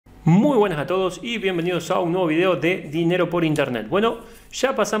Muy buenas a todos y bienvenidos a un nuevo video de dinero por internet. Bueno,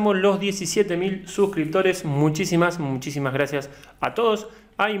 ya pasamos los 17.000 suscriptores. Muchísimas gracias a todos.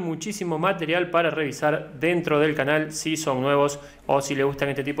 Hay muchísimo material para revisar dentro del canal. Si son nuevos o si les gustan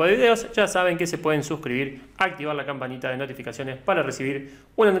este tipo de videos, ya saben que se pueden suscribir, activar la campanita de notificaciones para recibir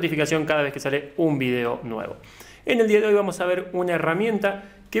una notificación cada vez que sale un video nuevo. En el día de hoy vamos a ver una herramienta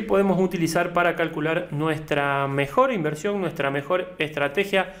que podemos utilizar para calcular nuestra mejor inversión, nuestra mejor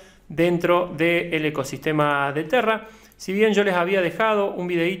estrategia dentro del ecosistema de Terra. Si bien yo les había dejado un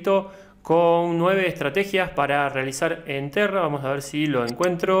videito con 9 estrategias para realizar en Terra, vamos a ver si lo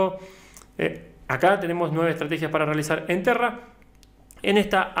encuentro. Acá tenemos 9 estrategias para realizar en Terra. En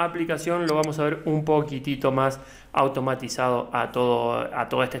esta aplicación lo vamos a ver un poquitito más automatizado a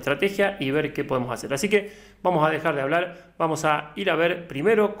toda esta estrategia y ver qué podemos hacer. Así que vamos a dejar de hablar, vamos a ir a ver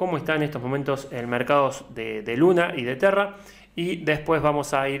primero cómo está en estos momentos el mercado de Luna y de Terra. Y después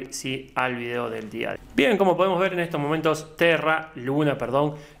vamos a ir al video del día. Bien, como podemos ver en estos momentos Luna,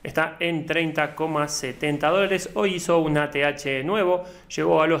 está en 30,70 dólares. Hoy hizo un ATH nuevo,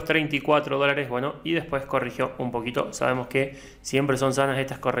 llegó a los 34 dólares, bueno, y después corrigió un poquito. Sabemos que siempre son sanas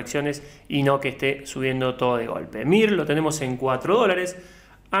estas correcciones y no que esté subiendo todo de golpe. MIR lo tenemos en 4 dólares.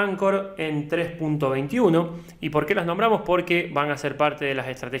 Anchor en 3.21. ¿Y por qué las nombramos? Porque van a ser parte de las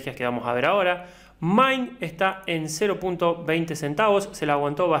estrategias que vamos a ver ahora. Mine está en 0.20 centavos, se la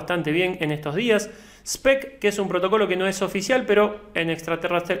aguantó bastante bien en estos días. SPEC, que es un protocolo que no es oficial, pero en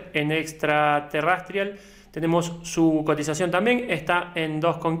extraterrestrial tenemos su cotización también, está en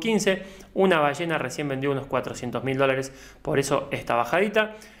 2.15. Una ballena recién vendió unos 400.000 dólares, por eso está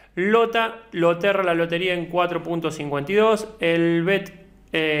bajadita. Loterra, la lotería en 4.52. El BET,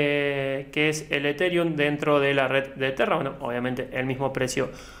 que es el Ethereum dentro de la red de Terra, bueno, obviamente el mismo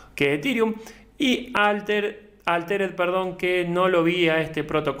precio que Ethereum. Y Altered, que no lo vi a este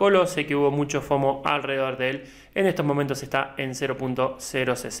protocolo, sé que hubo mucho FOMO alrededor de él. En estos momentos está en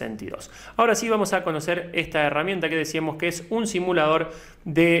 0.062. Ahora sí vamos a conocer esta herramienta que decíamos que es un simulador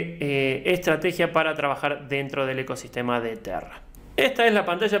de estrategia para trabajar dentro del ecosistema de Terra. Esta es la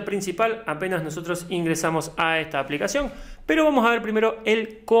pantalla principal apenas nosotros ingresamos a esta aplicación, pero vamos a ver primero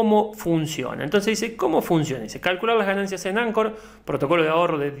el cómo funciona. Entonces dice, ¿cómo funciona? Dice, calcular las ganancias en Anchor, protocolo de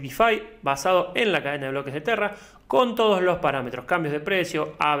ahorro de DeFi basado en la cadena de bloques de Terra, con todos los parámetros, cambios de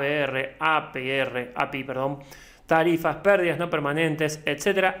precio, API, tarifas, pérdidas no permanentes,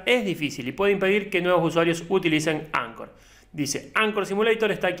 etc. Es difícil y puede impedir que nuevos usuarios utilicen Anchor. Dice, Anchor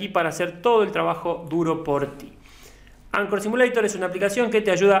Simulator está aquí para hacer todo el trabajo duro por ti. Anchor Simulator es una aplicación que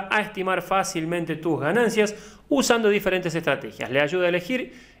te ayuda a estimar fácilmente tus ganancias usando diferentes estrategias. Le ayuda a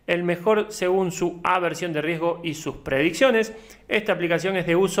elegir el mejor según su aversión de riesgo y sus predicciones. Esta aplicación es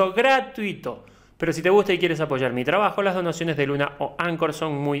de uso gratuito, pero si te gusta y quieres apoyar mi trabajo, las donaciones de Luna o Anchor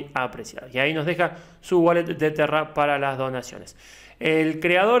son muy apreciadas. Y ahí nos deja su wallet de Terra para las donaciones. El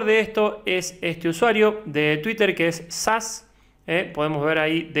creador de esto es este usuario de Twitter que es SAS. Podemos ver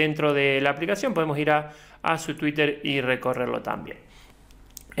ahí dentro de la aplicación, podemos ir a su Twitter y recorrerlo también.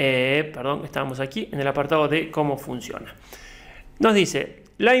 Estábamos aquí en el apartado de cómo funciona. Nos dice,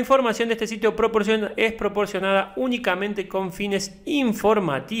 la información de este sitio es proporcionada únicamente con fines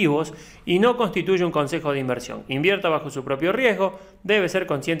informativos y no constituye un consejo de inversión. Invierta bajo su propio riesgo, debe ser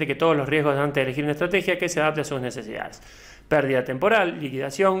consciente que todos los riesgos antes de elegir una estrategia que se adapte a sus necesidades. Pérdida temporal,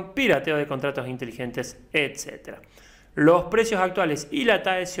 liquidación, pirateo de contratos inteligentes, etc. Los precios actuales y la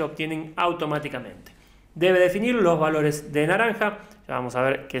TAE se obtienen automáticamente. Debe definir los valores de naranja, ya vamos a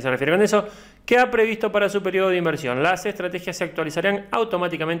ver qué se refiere con eso, que ha previsto para su periodo de inversión. Las estrategias se actualizarán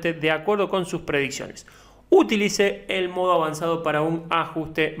automáticamente de acuerdo con sus predicciones. Utilice el modo avanzado para un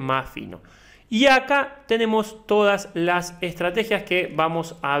ajuste más fino. Y acá tenemos todas las estrategias que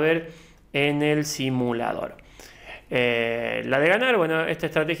vamos a ver en el simulador. La de ganar, bueno, esta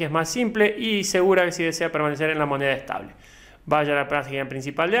estrategia es más simple y segura que si desea permanecer en la moneda estable. Vaya a la página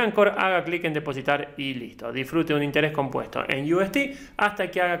principal de Anchor, haga clic en depositar y listo. Disfrute un interés compuesto en UST hasta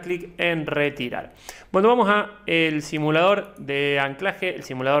que haga clic en retirar. Bueno, vamos al simulador de anclaje, el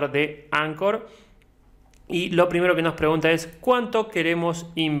simulador de Anchor. Y lo primero que nos pregunta es ¿cuánto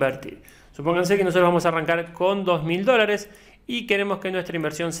queremos invertir? Supónganse que nosotros vamos a arrancar con 2.000 dólares y queremos que nuestra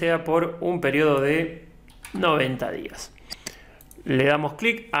inversión sea por un periodo de 90 días. Le damos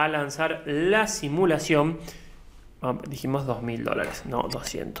clic a lanzar la simulación. Dijimos 2.000 dólares, no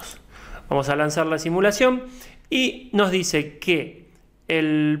 200. Vamos a lanzar la simulación y nos dice que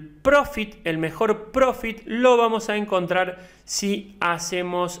el mejor profit lo vamos a encontrar si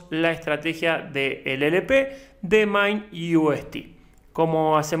hacemos la estrategia del LLP de Mine UST.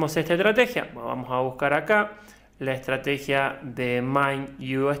 ¿Cómo hacemos esta estrategia? Bueno, vamos a buscar acá la estrategia de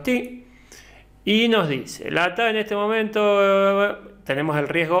Mine UST y nos dice, la TAE en este momento tenemos el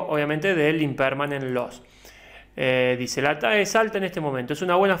riesgo obviamente del impermanent loss. Dice, la TAE es alta en este momento, es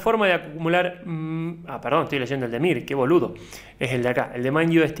una buena forma de acumular... perdón, estoy leyendo el de MIR, qué boludo. Es el de acá, el de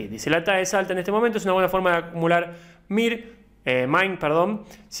Mine UST. Dice, la TAE es alta en este momento, es una buena forma de acumular Mine, perdón,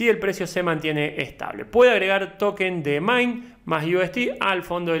 si el precio se mantiene estable. Puede agregar token de Mine más UST al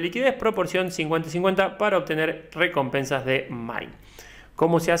fondo de liquidez, proporción 50-50 para obtener recompensas de Mine.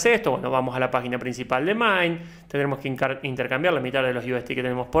 ¿Cómo se hace esto? Bueno, vamos a la página principal de Mine, tendremos que intercambiar la mitad de los UST que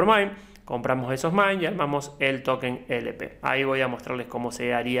tenemos por Mine, compramos esos Mine y armamos el token LP. Ahí voy a mostrarles cómo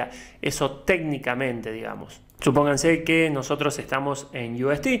se haría eso técnicamente, digamos. Supónganse que nosotros estamos en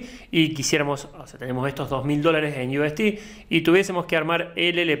UST y quisiéramos, o sea, tenemos estos $2000 en UST y tuviésemos que armar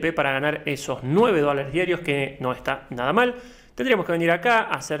el LP para ganar esos $9 diarios, que no está nada mal. Tendríamos que venir acá,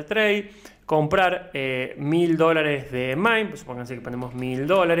 hacer trade, comprar $1000 de Mine, pues supónganse que ponemos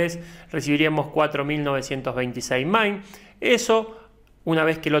 $1000, recibiríamos 4926 Mine. Eso, una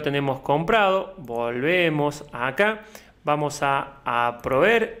vez que lo tenemos comprado, volvemos acá, vamos a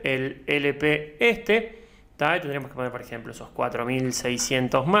proveer el LP tendremos que poner, por ejemplo, esos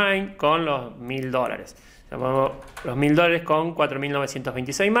 4600 Mine con los $1000. O sea, ponemos los $1000 con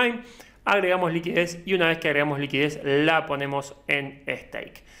 4926 Mine, agregamos liquidez y una vez que agregamos liquidez la ponemos en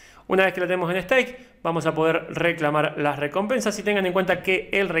stake. Una vez que la tenemos en stake, vamos a poder reclamar las recompensas y tengan en cuenta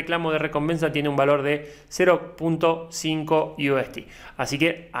que el reclamo de recompensa tiene un valor de 0.5 UST. Así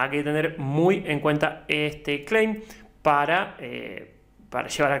que hay que tener muy en cuenta este claim para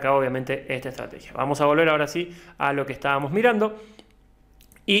llevar a cabo obviamente esta estrategia. Vamos a volver ahora sí a lo que estábamos mirando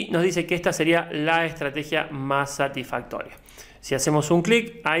y nos dice que esta sería la estrategia más satisfactoria. Si hacemos un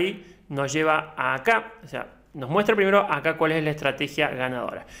clic, ahí nos lleva a acá, o sea, nos muestra primero acá cuál es la estrategia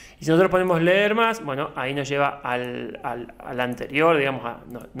ganadora. Y si nosotros ponemos leer más, bueno, ahí nos lleva al anterior, digamos,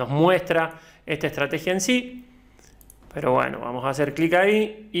 nos muestra esta estrategia en sí. Pero bueno, vamos a hacer clic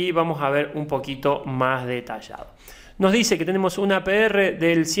ahí y vamos a ver un poquito más detallado. Nos dice que tenemos un APR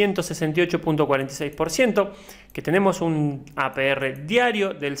del 168.46%, que tenemos un APR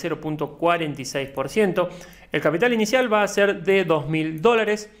diario del 0.46%. El capital inicial va a ser de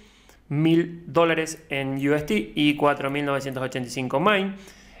 $2000, $1000 en UST y 4985 Mine.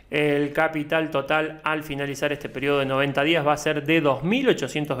 El capital total al finalizar este periodo de 90 días va a ser de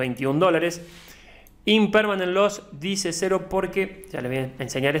 $2821. Impermanent loss dice 0 porque, ya les voy a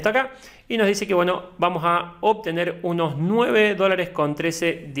enseñar esto acá, y nos dice que bueno, vamos a obtener unos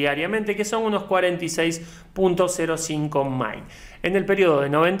 $9.13 diariamente, que son unos 46.05 Mine. En el periodo de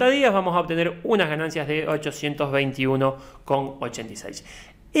 90 días vamos a obtener unas ganancias de 821,86.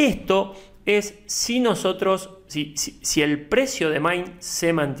 Esto es si nosotros, si el precio de Mine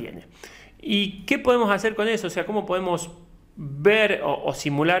se mantiene. ¿Y qué podemos hacer con eso? O sea, ¿cómo podemos ver o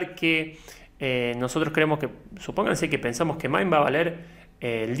simular que nosotros creemos que, supónganse que pensamos que Mine va a valer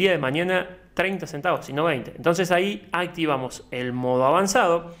el día de mañana 30 centavos, y no 20. Entonces ahí activamos el modo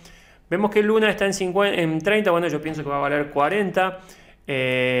avanzado. Vemos que Luna está en 30, bueno, yo pienso que va a valer 40,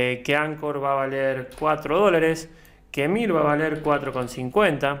 que Anchor va a valer $4, que Mir va a valer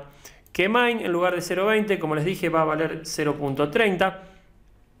 4,50, que Mine en lugar de 0,20, como les dije, va a valer 0.30,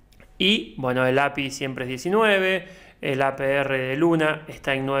 y bueno, el API siempre es 19, el APR de Luna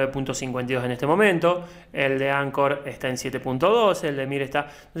está en 9.52 en este momento, el de Anchor está en 7.2, el de Mir está...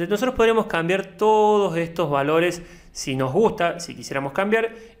 Entonces nosotros podríamos cambiar todos estos valores si nos gusta, si quisiéramos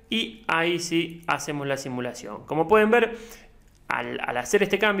cambiar, y ahí sí hacemos la simulación. Como pueden ver, al hacer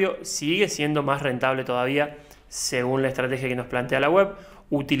este cambio sigue siendo más rentable todavía, según la estrategia que nos plantea la web,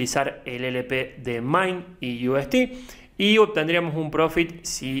 utilizar el LP de Mine y UST, y obtendríamos un profit,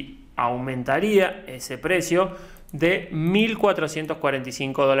 si aumentaría ese precio, de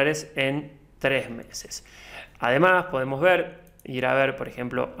 $1445 en 3 meses. Además podemos ir a ver por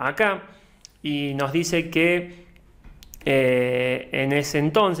ejemplo acá, y nos dice que en ese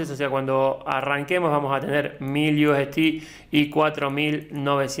entonces, o sea, cuando arranquemos vamos a tener 1000 UST y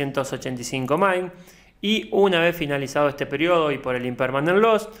 4985 Mine, y una vez finalizado este periodo y por el impermanent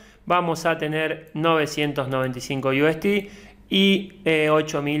loss vamos a tener 995 UST y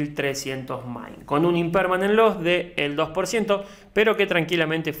 8300 Mine, con un impermanent loss del 2%, pero que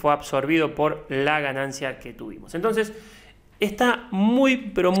tranquilamente fue absorbido por la ganancia que tuvimos. Entonces está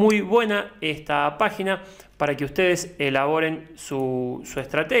muy pero muy buena esta página para que ustedes elaboren su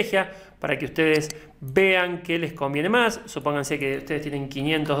estrategia, para que ustedes vean qué les conviene más. Supónganse que ustedes tienen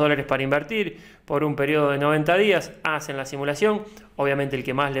 $500 para invertir por un periodo de 90 días, hacen la simulación. Obviamente el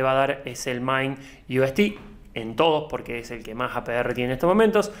que más le va a dar es el Mine UST, en todos, porque es el que más APR tiene en estos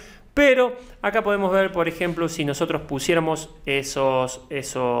momentos. Pero acá podemos ver, por ejemplo, si nosotros pusiéramos esos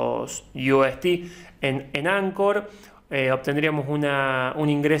UST en Anchor, obtendríamos un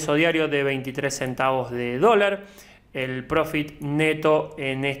ingreso diario de 23 centavos de dólar. El profit neto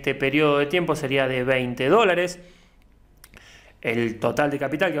en este periodo de tiempo sería de 20 dólares. El total de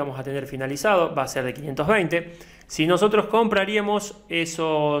capital que vamos a tener finalizado va a ser de 520. Si nosotros compraríamos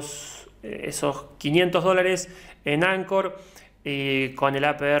esos 500 dólares en Anchor con el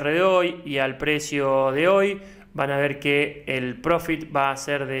APR de hoy y al precio de hoy, van a ver que el profit va a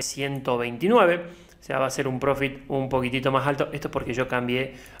ser de 129. O sea, va a ser un profit un poquitito más alto. Esto es porque yo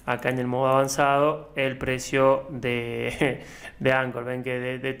cambié acá en el modo avanzado el precio de Anchor. Ven que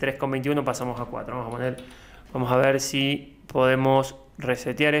de 3,21 pasamos a 4. Vamos a ver si podemos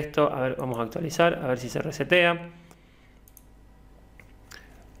resetear esto. A ver, vamos a actualizar, a ver si se resetea.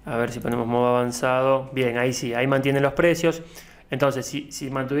 A ver si ponemos modo avanzado. Bien, ahí sí, ahí mantienen los precios. Entonces, si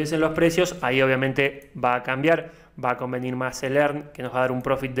mantuviesen los precios, ahí obviamente va a cambiar. Va a convenir más el earn, que nos va a dar un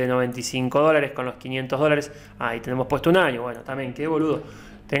profit de 95 dólares con los 500 dólares. Ahí tenemos puesto un año. Bueno, también, qué boludo.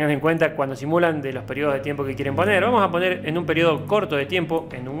 Tengan en cuenta cuando simulan de los periodos de tiempo que quieren poner. Vamos a poner en un periodo corto de tiempo,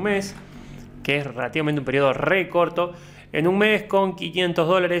 en un mes, que es relativamente un periodo re corto. En un mes con 500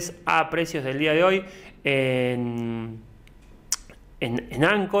 dólares a precios del día de hoy en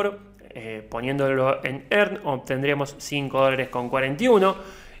Anchor, poniéndolo en earn, obtendríamos 5 dólares con 41.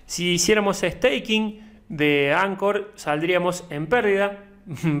 Si hiciéramos staking de Anchor, saldríamos en pérdida.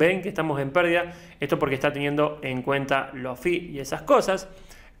 Ven que estamos en pérdida. Esto porque está teniendo en cuenta los fees y esas cosas.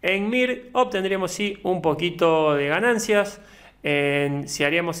 En MIR obtendríamos sí un poquito de ganancias. Si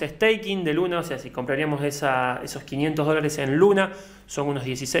haríamos staking de Luna, o sea, si compraríamos esos 500 dólares en Luna, son unos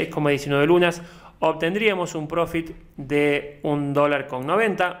 16,19 lunas, obtendríamos un profit de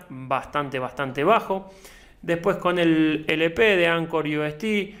 $1,90, bastante bajo. Después con el LP de Anchor UST,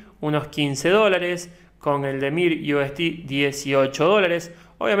 unos 15 dólares. Con el de MIR UST, 18 dólares.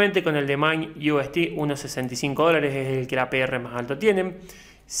 Obviamente con el de Mine UST, unos 65 dólares, es el que la APR más alto tiene.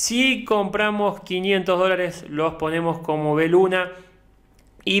 Si compramos 500 dólares, los ponemos como B-Luna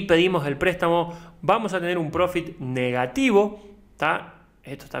y pedimos el préstamo, vamos a tener un profit negativo, ¿tá?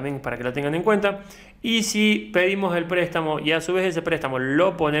 Esto también para que lo tengan en cuenta. Y si pedimos el préstamo y a su vez ese préstamo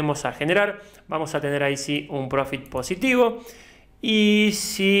lo ponemos a generar, vamos a tener ahí sí un profit positivo. Y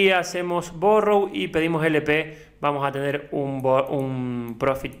si hacemos borrow y pedimos LP, vamos a tener un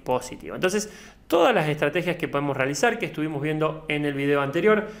profit positivo. Entonces, todas las estrategias que podemos realizar, que estuvimos viendo en el video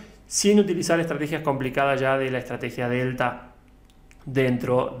anterior, sin utilizar estrategias complicadas ya de la estrategia delta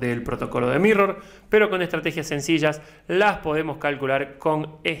dentro del protocolo de Mirror, pero con estrategias sencillas las podemos calcular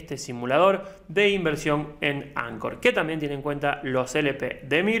con este simulador de inversión en Anchor, que también tiene en cuenta los LP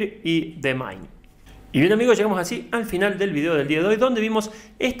de MIR y de Mine. Y bien amigos, llegamos así al final del video del día de hoy, donde vimos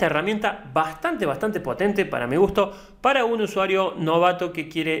esta herramienta bastante potente para mi gusto, para un usuario novato que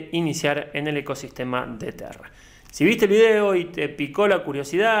quiere iniciar en el ecosistema de Terra. Si viste el video y te picó la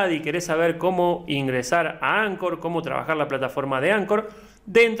curiosidad y querés saber cómo ingresar a Anchor, cómo trabajar la plataforma de Anchor,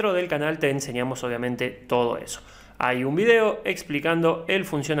 dentro del canal te enseñamos obviamente todo eso. Hay un video explicando el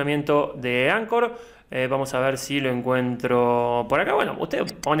funcionamiento de Anchor. Vamos a ver si lo encuentro por acá. Bueno,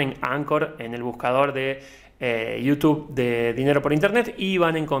 ustedes ponen Anchor en el buscador de YouTube de Dinero por Internet y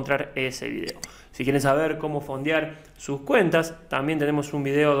van a encontrar ese video. Si quieren saber cómo fondear sus cuentas, también tenemos un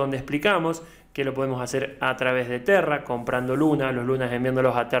video donde explicamos que lo podemos hacer a través de Terra, comprando Luna, los Lunas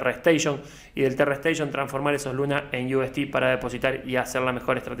enviándolos a Terra Station y del Terra Station transformar esos Lunas en UST para depositar y hacer la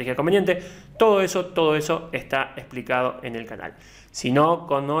mejor estrategia conveniente. Todo eso está explicado en el canal. Si no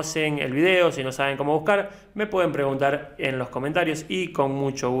conocen el video, si no saben cómo buscar, me pueden preguntar en los comentarios y con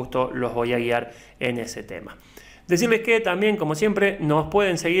mucho gusto los voy a guiar en ese tema. Decirles que también, como siempre, nos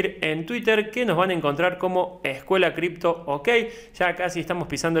pueden seguir en Twitter, que nos van a encontrar como Escuela Cripto OK. Ya casi estamos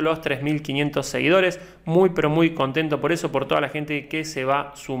pisando los 3.500 seguidores. Muy contento por eso, por toda la gente que se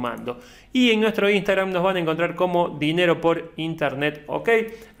va sumando. Y en nuestro Instagram nos van a encontrar como Dinero por Internet OK.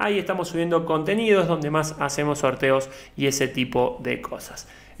 Ahí estamos subiendo contenidos donde más hacemos sorteos y ese tipo de cosas.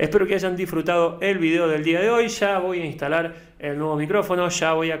 Espero que hayan disfrutado el video del día de hoy. Ya voy a instalar el nuevo micrófono,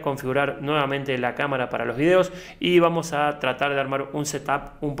 ya voy a configurar nuevamente la cámara para los videos y vamos a tratar de armar un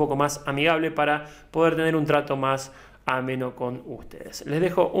setup un poco más amigable para poder tener un trato más ameno con ustedes. Les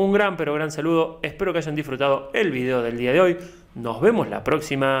dejo un gran saludo. Espero que hayan disfrutado el video del día de hoy. Nos vemos la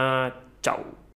próxima. Chau.